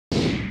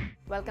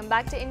Welcome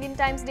back to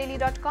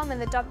IndianTimesDaily.com,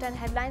 and the top 10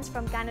 headlines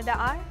from Canada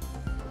are: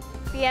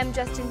 PM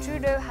Justin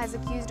Trudeau has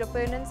accused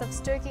opponents of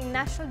stoking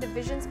national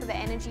divisions for the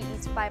Energy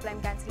East pipeline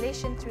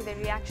cancellation through their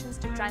reactions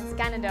to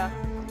TransCanada.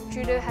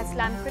 Trudeau has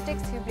slammed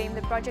critics who blame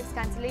the project's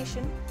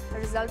cancellation a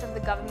result of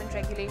the government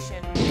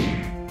regulation.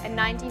 A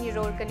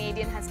 19-year-old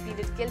Canadian has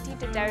pleaded guilty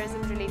to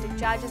terrorism-related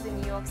charges in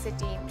New York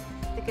City.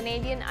 The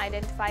Canadian,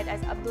 identified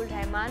as Abdul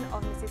Rahman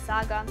of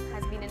Mississauga,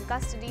 has been in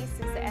custody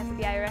since the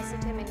FBI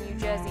arrested him in New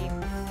Jersey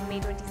in May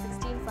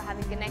 2016 for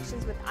having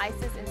connections with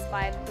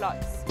ISIS-inspired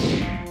plots.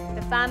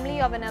 The family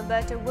of an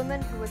Alberta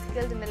woman who was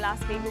killed in the Las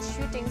Vegas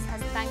shootings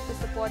has thanked the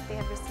support they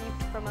have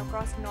received from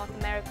across North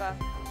America.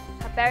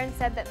 Her parents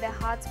said that their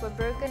hearts were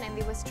broken and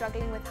they were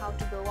struggling with how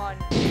to go on.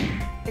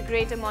 The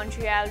Greater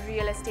Montreal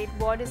Real Estate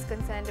Board is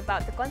concerned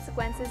about the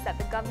consequences that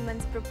the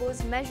government's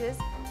proposed measures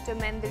to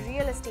amend the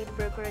Real Estate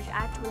Brokerage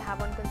Act will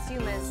have on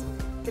consumers.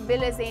 The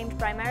bill is aimed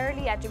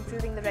primarily at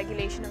improving the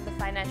regulation of the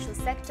financial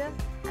sector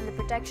and the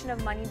protection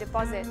of money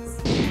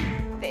deposits.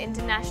 The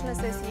International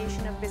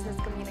Association of Business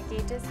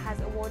Communicators has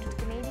awarded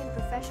Canadian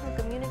professional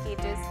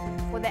communicators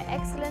for their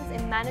excellence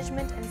in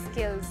management and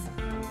skills.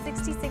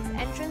 66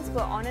 entrants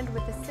were honoured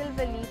with a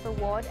Silver Leaf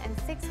Award and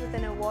 6 with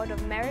an Award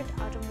of Merit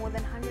out of more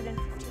than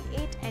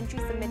 158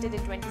 entries submitted in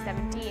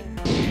 2017.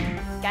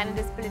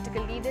 Canada's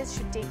political leaders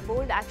should take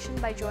bold action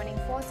by joining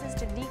forces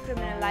to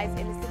decriminalize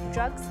illicit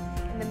drugs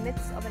in the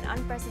midst of an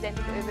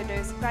unprecedented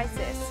overdose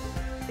crisis.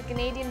 The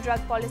Canadian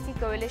Drug Policy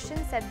Coalition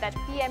said that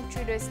PM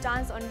Trudeau's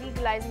stance on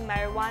legalizing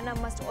marijuana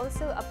must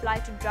also apply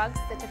to drugs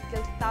that have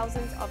killed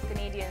thousands of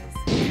Canadians.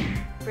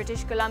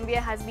 British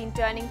Columbia has been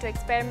turning to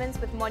experiments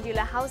with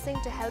modular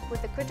housing to help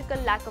with the critical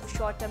lack of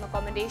short-term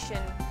accommodation.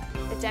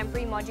 The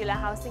temporary modular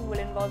housing will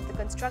involve the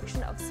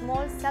construction of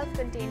small,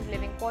 self-contained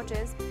living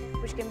quarters,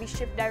 which can be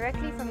shipped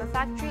directly from a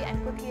factory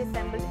and quickly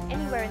assembled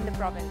anywhere in the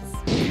province.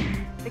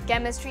 The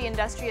Chemistry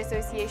Industry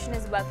Association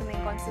is welcoming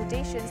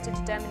consultations to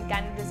determine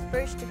Canada's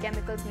approach to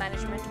chemicals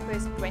management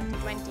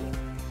post-2020.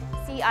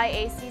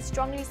 CIAC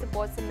strongly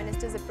supports the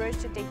Minister's approach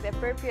to take the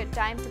appropriate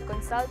time to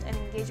consult and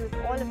engage with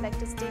all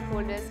affected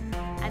stakeholders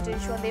and to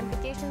ensure the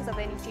implications of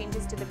any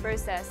changes to the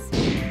process.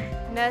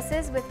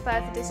 Nurses with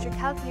Perth District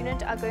Health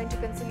Unit are going to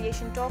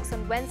conciliation talks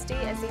on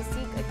Wednesday as they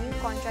seek a new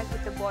contract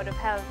with the Board of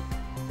Health.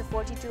 The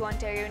 42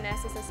 Ontario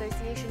Nurses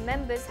Association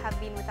members have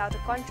been without a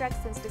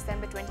contract since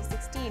December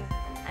 2016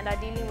 and are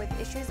dealing with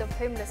issues of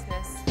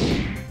homelessness.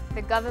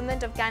 The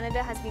Government of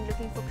Canada has been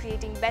looking for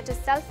creating better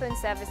cell phone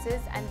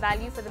services and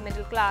value for the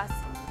middle class.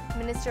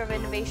 Minister of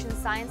Innovation,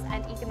 Science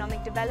and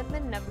Economic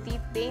Development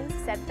Navdeep Bains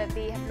said that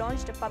they have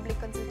launched a public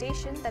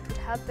consultation that would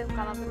help them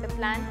come up with a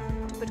plan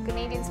to put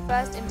Canadians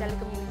first in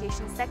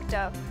telecommunications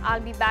sector. I'll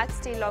be back.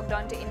 Stay logged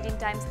on to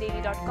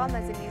IndianTimesDaily.com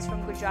as the news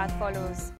from Gujarat follows.